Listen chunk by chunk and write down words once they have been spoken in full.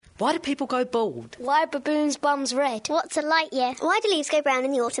Why do people go bald? Why are baboons' bums red? What's a light year? Why do leaves go brown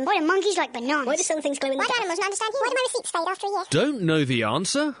in the autumn? Why do monkeys like bananas? Why do some things glow in the dark? Why do animals not understand you? Why do my receipts fade after a year? Don't know the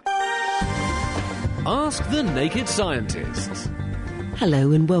answer? Ask the Naked Scientists.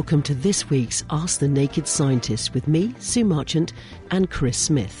 Hello and welcome to this week's Ask the Naked Scientist with me, Sue Marchant, and Chris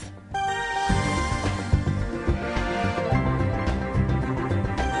Smith.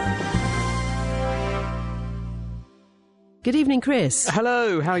 Good evening, Chris.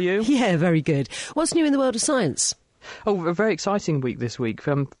 Hello, how are you? Yeah, very good. What's new in the world of science? Oh, a very exciting week this week.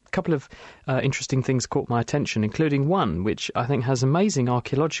 A couple of interesting things caught my attention, including one which I think has amazing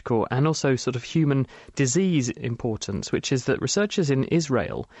archaeological and also sort of human disease importance, which is that researchers in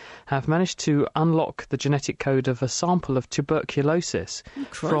Israel have managed to unlock the genetic code of a sample of tuberculosis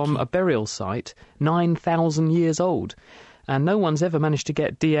from a burial site 9,000 years old. And no one's ever managed to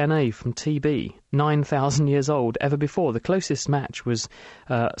get DNA from TB 9,000 years old ever before. The closest match was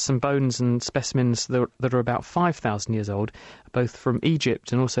some bones and specimens that are about 5,000 years old, both from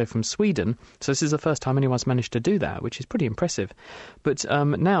Egypt and also from Sweden. So this is the first time anyone's managed to do that, which is pretty impressive. But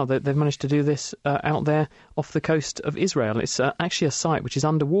now they've managed to do this out there off the coast of Israel. It's actually a site which is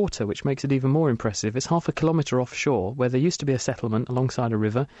underwater, which makes it even more impressive. It's half a kilometre offshore, where there used to be a settlement alongside a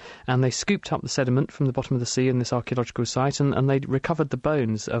river, and they scooped up the sediment from the bottom of the sea in this archaeological site, and they recovered the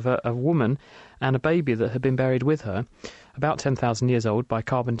bones of a woman and a baby that had been buried with her, about 10,000 years old, by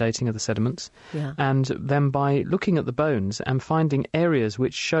carbon dating of the sediments. Yeah. And then by looking at the bones and finding areas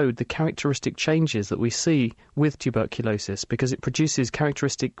which showed the characteristic changes that we see with tuberculosis, because it produces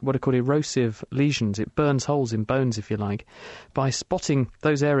characteristic what are called erosive lesions. It burns holes in bones, if you like. By spotting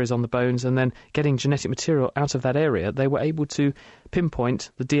those areas on the bones and then getting genetic material out of that area, they were able to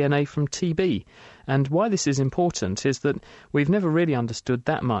pinpoint the DNA from TB. And why this is important is that we've never really understood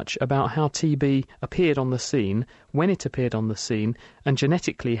that much about how TB appeared on the scene, when it appeared on the scene, and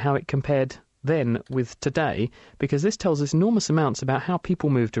genetically how it compared then with today, because this tells us enormous amounts about how people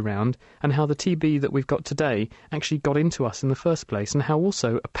moved around and how the TB that we've got today actually got into us in the first place, and how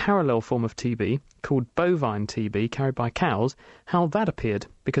also a parallel form of TB called bovine TB carried by cows, how that appeared.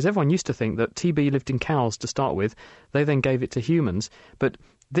 Because everyone used to think that TB lived in cows to start with. They then gave it to humans, but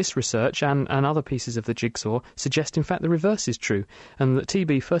this research and other pieces of the jigsaw suggest, in fact, the reverse is true, and that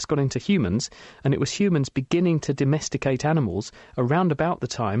TB first got into humans, and it was humans beginning to domesticate animals around about the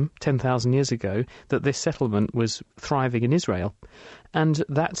time, 10,000 years ago, that this settlement was thriving in Israel. And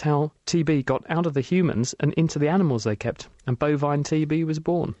that's how TB got out of the humans and into the animals they kept, and bovine TB was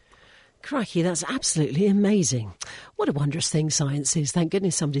born. Crikey, that's absolutely amazing. What a wondrous thing science is. Thank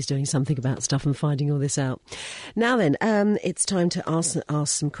goodness somebody's doing something about stuff and finding all this out. Now then, it's time to ask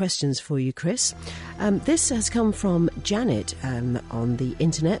some questions for you, Chris. This has come from Janet on the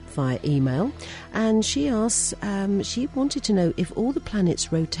internet via email, and she asks, she wanted to know if all the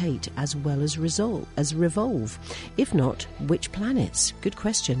planets rotate as well as revolve. If not, which planets? Good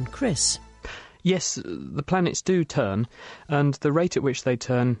question. Chris? Yes, the planets do turn, and the rate at which they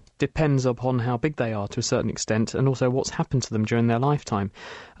turn depends upon how big they are to a certain extent, and also what's happened to them during their lifetime.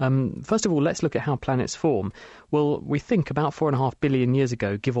 First of all, let's look at how planets form. Well, we think about 4.5 billion years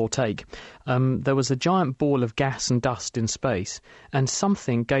ago, give or take, there was a giant ball of gas and dust in space, and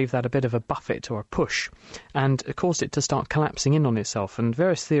something gave that a bit of a buffet or a push, and it caused it to start collapsing in on itself, and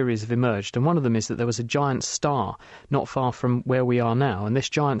various theories have emerged, and one of them is that there was a giant star not far from where we are now, and this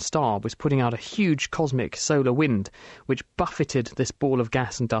giant star was putting out a huge cosmic solar wind, which buffeted this ball of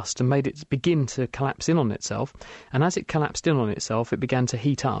gas and dust and made it begin to collapse in on itself. And as it collapsed in on itself, it began to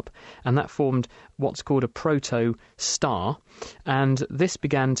heat up, and that formed what's called a proto-star. And this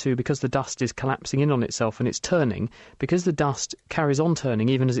began to, because the dust is collapsing in on itself and it's turning, because the dust carries on turning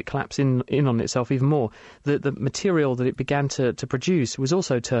even as it collapses in on itself even more, the material that it began to produce was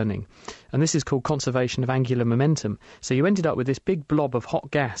also turning. And this is called conservation of angular momentum. So you ended up with this big blob of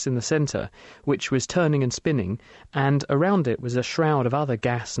hot gas in the centre, which was turning and spinning, and around it was a shroud of other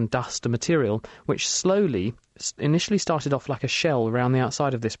gas and dust and material, which slowly, initially started off like a shell around the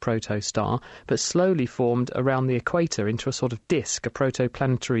outside of this proto-star, but slowly formed around the equator into a sort of disk, a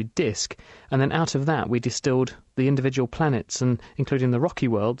protoplanetary disk, and then out of that we distilled the individual planets, and including the rocky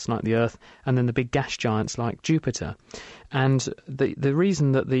worlds like the Earth, and then the big gas giants like Jupiter. And the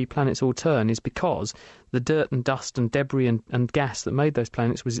reason that the planets all turn is because the dirt and dust and debris and gas that made those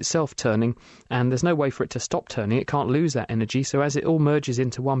planets was itself turning, and there's no way for it to stop turning. It can't lose that energy, so as it all merges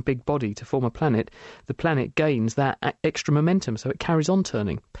into one big body to form a planet, the planet gains that extra momentum, so it carries on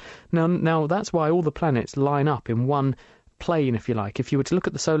turning. Now that's why all the planets line up in one plane, if you like. If you were to look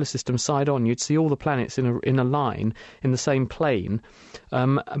at the solar system side on, you'd see all the planets in a line in the same plane,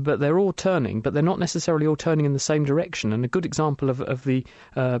 but they're all turning, but they're not necessarily all turning in the same direction. And a good example of the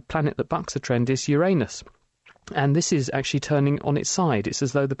planet that bucks the trend is Uranus. And this is actually turning on its side. It's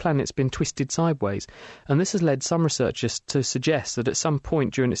as though the planet's been twisted sideways. And this has led some researchers to suggest that at some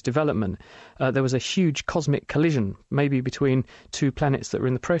point during its development, there was a huge cosmic collision, maybe between two planets that were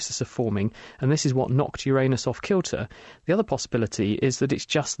in the process of forming, and this is what knocked Uranus off kilter. The other possibility is that it's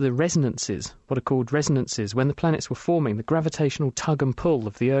just the resonances, what are called resonances. When the planets were forming, the gravitational tug and pull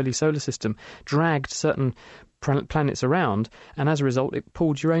of the early solar system dragged certain planets around, and as a result it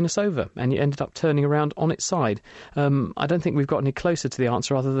pulled Uranus over and it ended up turning around on its side. I don't think we've got any closer to the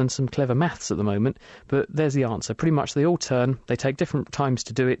answer other than some clever maths at the moment, but there's the answer. Pretty much they all turn, they take different times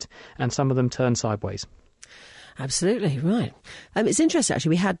to do it, and some of them turn sideways. Absolutely, right. It's interesting,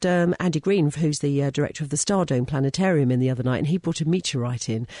 actually. We had Andy Green, who's the director of the Stardome Planetarium, in the other night, and he brought a meteorite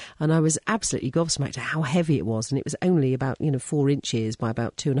in, and I was absolutely gobsmacked at how heavy it was, and it was only about 4 inches by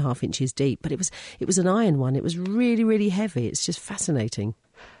about 2.5 inches deep, but it was an iron one. It was really, really heavy. It's just fascinating.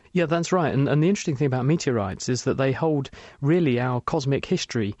 Yeah, that's right. And the interesting thing about meteorites is that they hold really our cosmic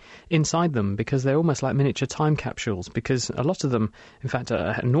history inside them, because they're almost like miniature time capsules, because a lot of them, in fact,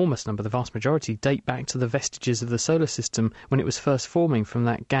 an enormous number, the vast majority, date back to the vestiges of the solar system when it was first forming from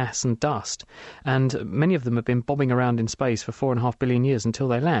that gas and dust. And many of them have been bobbing around in space for 4.5 billion years until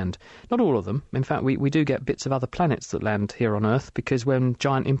they land. Not all of them. In fact, we do get bits of other planets that land here on Earth, because when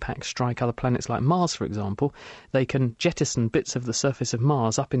giant impacts strike other planets like Mars, for example, they can jettison bits of the surface of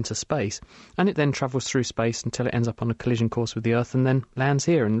Mars up into space, and it then travels through space until it ends up on a collision course with the Earth and then lands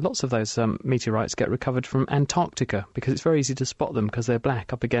here. And lots of those meteorites get recovered from Antarctica, because it's very easy to spot them because they're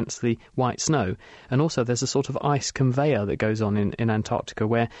black up against the white snow. And also there's a sort of ice conveyor that goes on in Antarctica,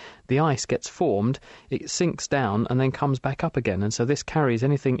 where the ice gets formed, it sinks down and then comes back up again, and so this carries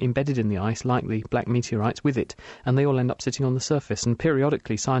anything embedded in the ice, like the black meteorites, with it, and they all end up sitting on the surface, and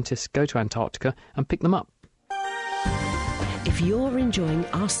periodically scientists go to Antarctica and pick them up. If you're enjoying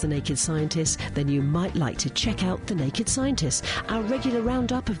Ask the Naked Scientist, then you might like to check out The Naked Scientist, our regular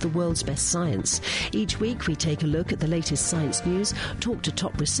roundup of the world's best science. Each week we take a look at the latest science news, talk to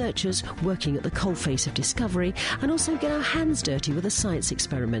top researchers working at the coalface of discovery, and also get our hands dirty with a science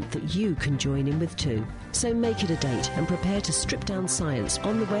experiment that you can join in with too. So make it a date and prepare to strip down science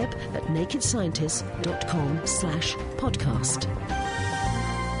on the web at nakedscientist.com/podcast.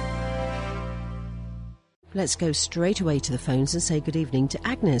 Let's go straight away to the phones and say good evening to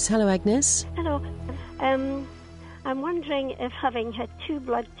Agnes. Hello, Agnes. Hello. I'm wondering if, having had 2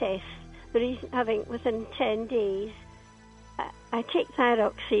 blood tests, the reason having within 10 days, I take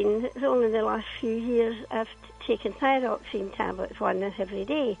thyroxine. It's only in the last few years I've taken thyroxine tablets, 1 every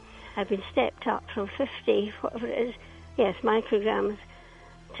day. I've been stepped up from 50, whatever it is, micrograms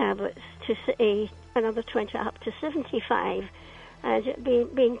tablets, to another 20 up to 75.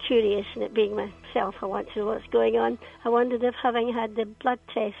 Being curious and it being myself, I want to know what's going on. I wondered if, having had the blood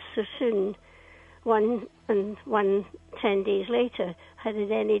test so soon, one 10 days later, had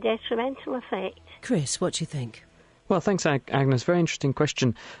it any detrimental effect. Chris, what do you think? Well, thanks, Agnes. Very interesting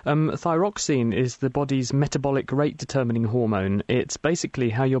question. Thyroxine is the body's metabolic rate determining hormone. It's basically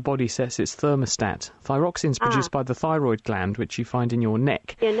how your body sets its thermostat. Thyroxine is produced by the thyroid gland, which you find in your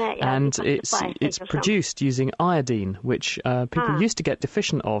neck. And it's produced using iodine, which people used to get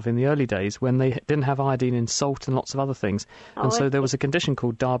deficient of in the early days when they didn't have iodine in salt and lots of other things. And so there was a condition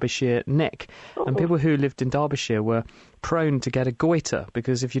called Derbyshire neck. And people who lived in Derbyshire were prone to get a goiter,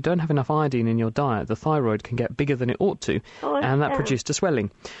 because if you don't have enough iodine in your diet, the thyroid can get bigger than it ought to, and that produced a swelling.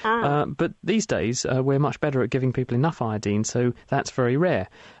 But these days we're much better at giving people enough iodine, so that's very rare.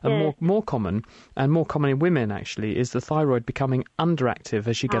 And more common, and more common in women actually, is the thyroid becoming underactive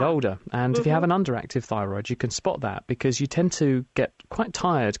as you get older. And if you have an underactive thyroid, you can spot that, because you tend to get quite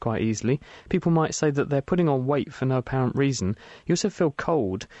tired quite easily. People might say that they're putting on weight for no apparent reason. You also feel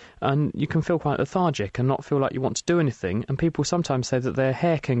cold, and you can feel quite lethargic and not feel like you want to do anything. And people sometimes say that their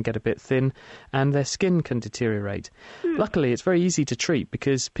hair can get a bit thin and their skin can deteriorate. Luckily, it's very easy to treat,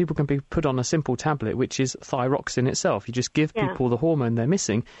 because people can be put on a simple tablet, which is thyroxine itself. You just give people the hormone they're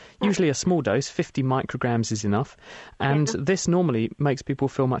missing. Usually a small dose, 50 micrograms is enough, and this normally makes people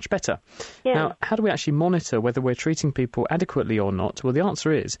feel much better. Now, how do we actually monitor whether we're treating people adequately or not? Well, the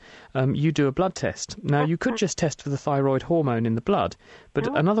answer is you do a blood test. Now, you could just test for the thyroid hormone in the blood, but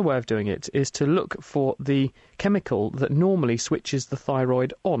another way of doing it is to look for the chemical that normally switches the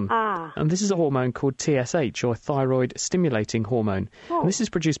thyroid on. And this is a hormone called TSH, or thyroid stimulating hormone. And this is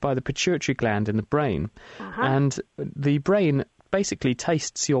produced by the pituitary gland in the brain. And the brain basically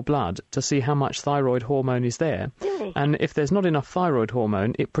tastes your blood to see how much thyroid hormone is there. Really? And if there's not enough thyroid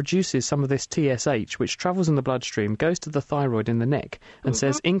hormone, it produces some of this TSH, which travels in the bloodstream, goes to the thyroid in the neck, and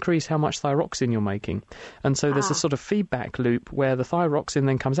says, increase how much thyroxine you're making. And so there's a sort of feedback loop where the thyroxine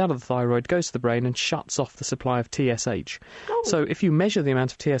then comes out of the thyroid, goes to the brain, and shuts off the supply of TSH. So if you measure the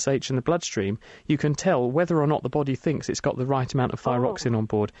amount of TSH in the bloodstream, you can tell whether or not the body thinks it's got the right amount of thyroxine on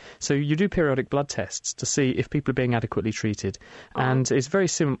board. So you do periodic blood tests to see if people are being adequately treated. And it's very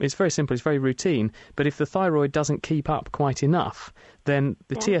simple, it's very routine, but if the thyroid doesn't keep up quite enough, then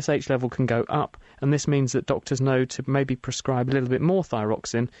the TSH level can go up, and this means that doctors know to maybe prescribe a little bit more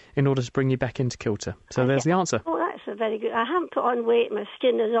thyroxine in order to bring you back into kilter. So there's the answer. Oh, that's a very good. I haven't put on weight, my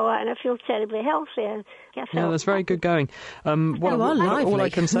skin is all that, and I feel terribly healthy. Yeah, that's very good going. All I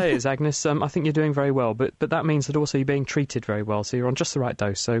can say is, Agnes, I think you're doing very well, but that means that also you're being treated very well, so you're on just the right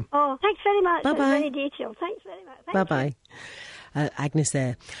dose. So. Oh, thanks very much. Bye-bye. That's very detailed. Thanks very much. Bye-bye. Agnes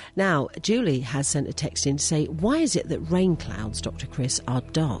there. Now, Julie has sent a text in to say, why is it that rain clouds, Dr. Chris, are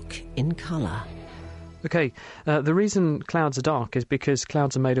dark in colour? Okay, the reason clouds are dark is because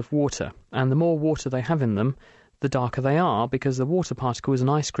clouds are made of water, and the more water they have in them, the darker they are, because the water particles and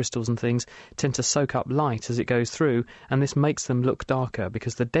ice crystals and things tend to soak up light as it goes through, and this makes them look darker,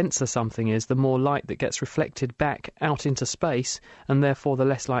 because the denser something is, the more light that gets reflected back out into space, and therefore the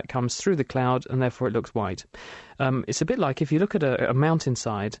less light comes through the cloud, and therefore it looks white. It's a bit like if you look at a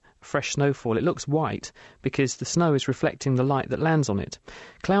mountainside, fresh snowfall, it looks white because the snow is reflecting the light that lands on it.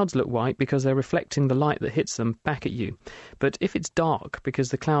 Clouds look white because they're reflecting the light that hits them back at you. But if it's dark, because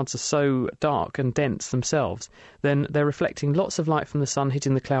the clouds are so dark and dense themselves, then they're reflecting lots of light from the sun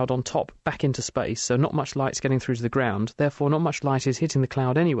hitting the cloud on top back into space, so not much light's getting through to the ground, therefore not much light is hitting the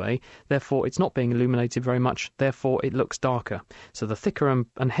cloud anyway, therefore it's not being illuminated very much, therefore it looks darker. So the thicker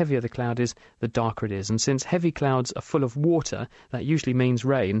and heavier the cloud is, the darker it is. And since heavy clouds are full of water, that usually means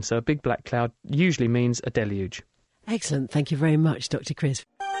rain, so a big black cloud usually means a deluge. Excellent. Thank you very much, Dr. Chris.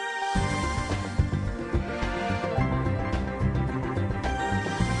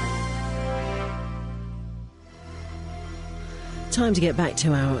 Time to get back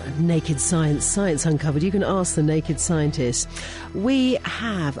to our Naked Science Uncovered. You can ask the Naked Scientist. We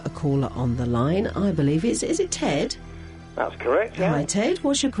have a caller on the line, I believe. Is it Ted? That's correct, yeah. Hi, Ted.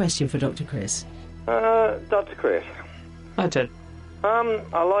 What's your question for Dr. Chris? Dr. Chris. Hi, Ted.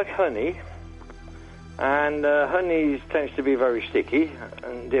 I like honey, and honey tends to be very sticky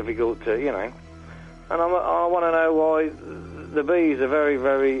and difficult to, and I want to know why the bees are very,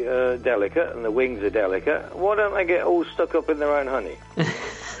 very delicate, and the wings are delicate. Why don't they get all stuck up in their own honey?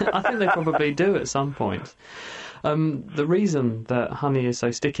 I think they probably do at some point. The reason that honey is so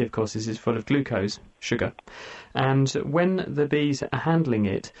sticky, of course, is it's full of glucose, sugar. And when the bees are handling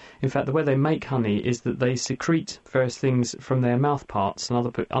it, in fact, the way they make honey is that they secrete various things from their mouth parts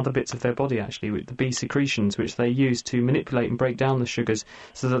and other bits of their body, actually, with the bee secretions, which they use to manipulate and break down the sugars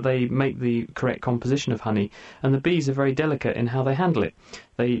so that they make the correct composition of honey. And the bees are very delicate in how they handle it.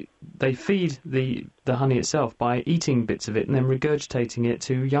 They feed the honey itself by eating bits of it and then regurgitating it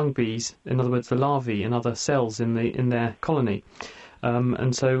to young bees, in other words, the larvae and other cells in their colony.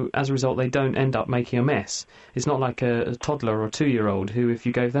 And so, as a result, they don't end up making a mess. It's not like a toddler or a 2-year-old who, if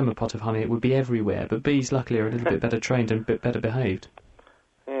you gave them a pot of honey, it would be everywhere. But bees, luckily, are a little bit better trained and a bit better behaved.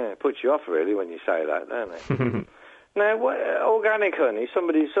 Yeah, it puts you off, really, when you say that, don't it? Now, organic honey,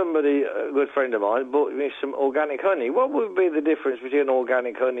 somebody, a good friend of mine, bought me some organic honey. What would be the difference between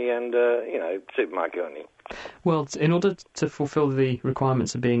organic honey and, supermarket honey? Well, in order to fulfil the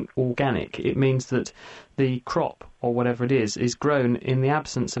requirements of being organic, it means that the crop, or whatever it is grown in the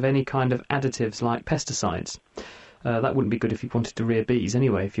absence of any kind of additives like pesticides. That wouldn't be good if you wanted to rear bees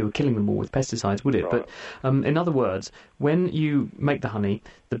anyway, if you were killing them all with pesticides, would it? Right. But in other words, when you make the honey,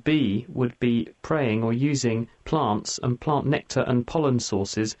 the bee would be preying or using plants and plant nectar and pollen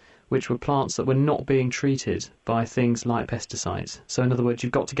sources, which were plants that were not being treated by things like pesticides. So in other words,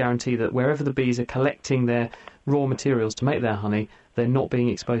 you've got to guarantee that wherever the bees are collecting their raw materials to make their honey, they're not being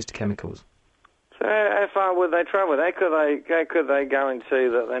exposed to chemicals. So how far would they travel? How could they guarantee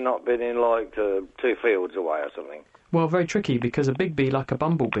that they're not been in, like, 2 fields away or something? Well, very tricky, because a big bee, like a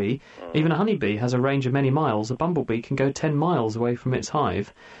bumblebee, even a honeybee, has a range of many miles. A bumblebee can go 10 miles away from its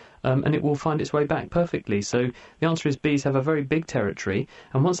hive. and it will find its way back perfectly. So the answer is bees have a very big territory,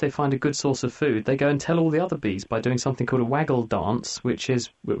 and once they find a good source of food, they go and tell all the other bees by doing something called a waggle dance, which is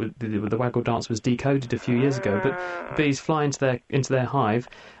the waggle dance was decoded a few years ago. But bees fly into their hive,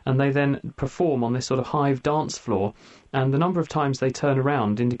 and they then perform on this sort of hive dance floor. And the number of times they turn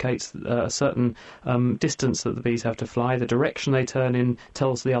around indicates a certain distance that the bees have to fly. The direction they turn in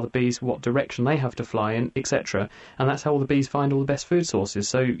tells the other bees what direction they have to fly in, etc. And that's how all the bees find all the best food sources.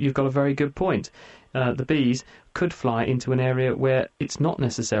 So you've got a very good point. The bees could fly into an area where it's not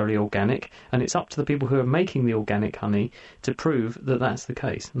necessarily organic, and it's up to the people who are making the organic honey to prove that that's the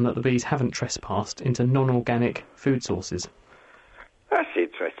case, and that the bees haven't trespassed into non-organic food sources. That's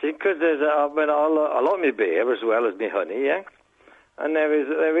interesting, because I like my beer as well as my honey, yeah? And there is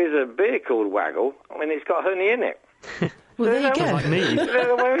a beer called Waggle. I mean, it's got honey in it. Well, there you go. Like me.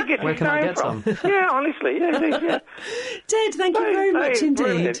 Where can I get some? Yeah, honestly, yeah. Ted, thank you very much indeed.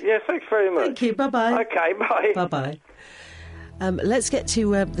 Brilliant. Yeah, thanks very much. Thank you, bye-bye. Okay, bye. Bye-bye. Let's get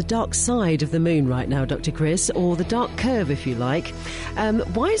to the dark side of the moon right now, Dr. Chris, or the dark curve, if you like.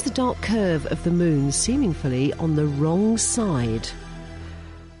 Why is the dark curve of the moon seemingly on the wrong side?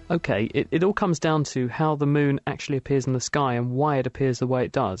 Okay, it all comes down to how the moon actually appears in the sky and why it appears the way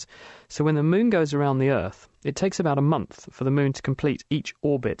it does. So when the moon goes around the Earth, it takes about a month for the moon to complete each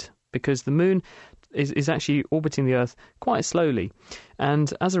orbit, because the moon is actually orbiting the Earth quite slowly.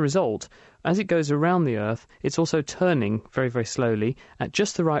 And as a result, as it goes around the Earth, it's also turning very, very slowly at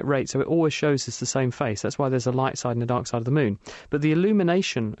just the right rate, so it always shows us the same face. That's why there's a light side and a dark side of the moon. But the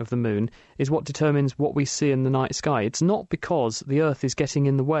illumination of the moon is what determines what we see in the night sky. It's not because the Earth is getting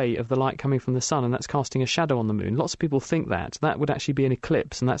in the way of the light coming from the sun and that's casting a shadow on the moon. Lots of people think that. That would actually be an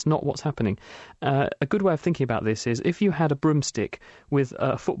eclipse, and that's not what's happening. A good way of thinking about this is if you had a broomstick with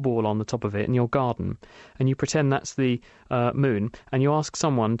a football on the top of it in your garden, and you pretend that's the moon, and you ask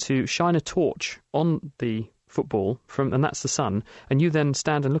someone to shine a torch on the football, and that's the sun, and you then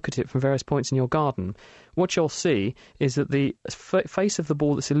stand and look at it from various points in your garden, what you'll see is that the face of the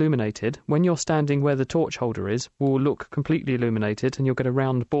ball that's illuminated, when you're standing where the torch holder is, will look completely illuminated, and you'll get a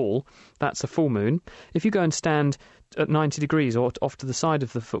round ball. That's a full moon. If you go and stand at 90 degrees or off to the side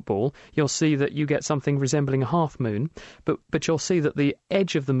of the football, you'll see that you get something resembling a half moon, but you'll see that the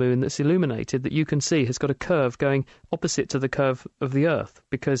edge of the moon that's illuminated that you can see has got a curve going opposite to the curve of the Earth,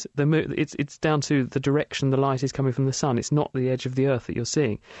 because the moon, it's down to the direction the light is coming from the sun. It's not the edge of the Earth that you're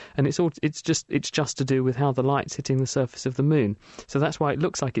seeing, and it's just to do with how the light's hitting the surface of the moon. So that's why it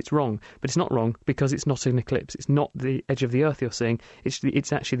looks like it's wrong, but it's not wrong because it's not an eclipse. It's not the edge of the Earth you're seeing.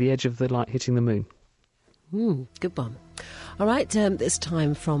 It's actually the edge of the light hitting the moon. Good one. All right, this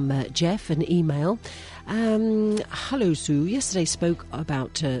time from Jeff, an email. Hello, Sue. Yesterday spoke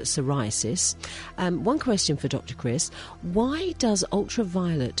about psoriasis. One question for Dr. Chris. Why does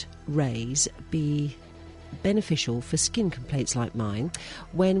ultraviolet rays be beneficial for skin complaints like mine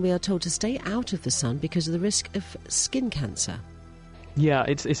when we are told to stay out of the sun because of the risk of skin cancer? Yeah,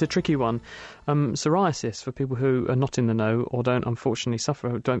 it's a tricky one. Psoriasis, for people who are not in the know or don't fortunately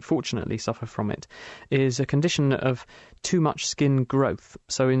suffer from it, is a condition of too much skin growth.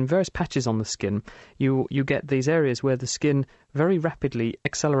 So in various patches on the skin, you get these areas where the skin very rapidly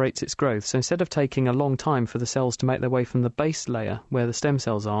accelerates its growth. So instead of taking a long time for the cells to make their way from the base layer, where the stem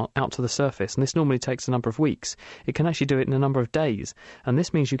cells are, out to the surface, and this normally takes a number of weeks, it can actually do it in a number of days. And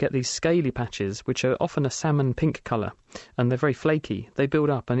this means you get these scaly patches, which are often a salmon pink colour, and they're very flaky. They build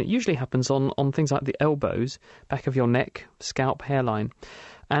up, and it usually happens on things like the elbows, back of your neck, scalp, hairline.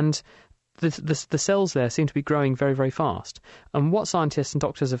 And the cells there seem to be growing very, very fast. And what scientists and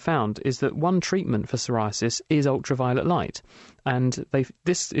doctors have found is that one treatment for psoriasis is ultraviolet light. And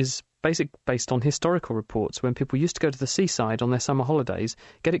this is based on historical reports when people used to go to the seaside on their summer holidays,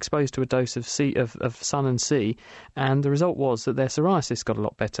 get exposed to a dose of sun and sea, and the result was that their psoriasis got a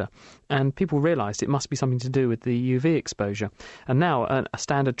lot better. And people realised it must be something to do with the UV exposure. And now a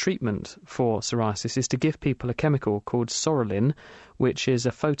standard treatment for psoriasis is to give people a chemical called psoralen, which is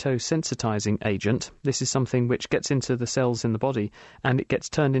a photosensitizing agent. This is something which gets into the cells in the body, and it gets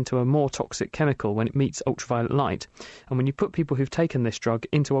turned into a more toxic chemical when it meets ultraviolet light. And when you put people who've taken this drug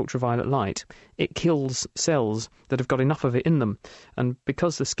into ultraviolet light, it kills cells that have got enough of it in them. And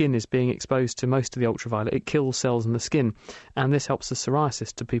because the skin is being exposed to most of the ultraviolet, it kills cells in the skin. And this helps the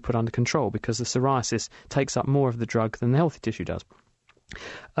psoriasis to be put under control, because the psoriasis takes up more of the drug than the healthy tissue does.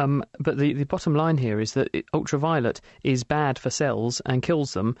 But the bottom line here is that ultraviolet is bad for cells and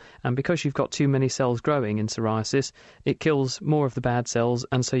kills them, and because you've got too many cells growing in psoriasis, it kills more of the bad cells,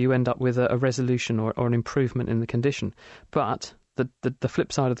 and so you end up with a resolution or an improvement in the condition. But the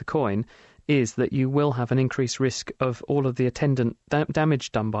flip side of the coin is that you will have an increased risk of all of the attendant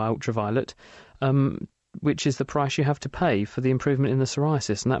damage done by ultraviolet, which is the price you have to pay for the improvement in the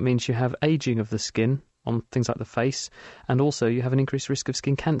psoriasis. And that means you have ageing of the skin on things like the face, and also you have an increased risk of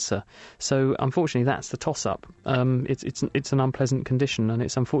skin cancer. So unfortunately that's the toss-up. It's an unpleasant condition, and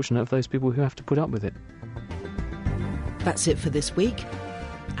it's unfortunate of those people who have to put up with it. That's it for this week.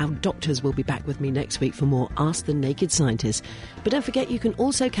 Our doctors will be back with me next week for more Ask the Naked Scientist. But don't forget, you can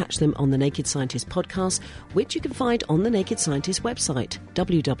also catch them on the Naked Scientist podcast, which you can find on the Naked Scientist website,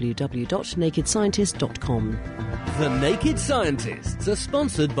 www.nakedscientist.com. The Naked Scientists are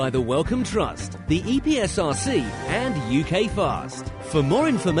sponsored by the Wellcome Trust, the EPSRC and UK Fast. For more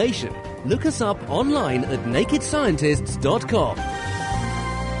information, look us up online at nakedscientists.com.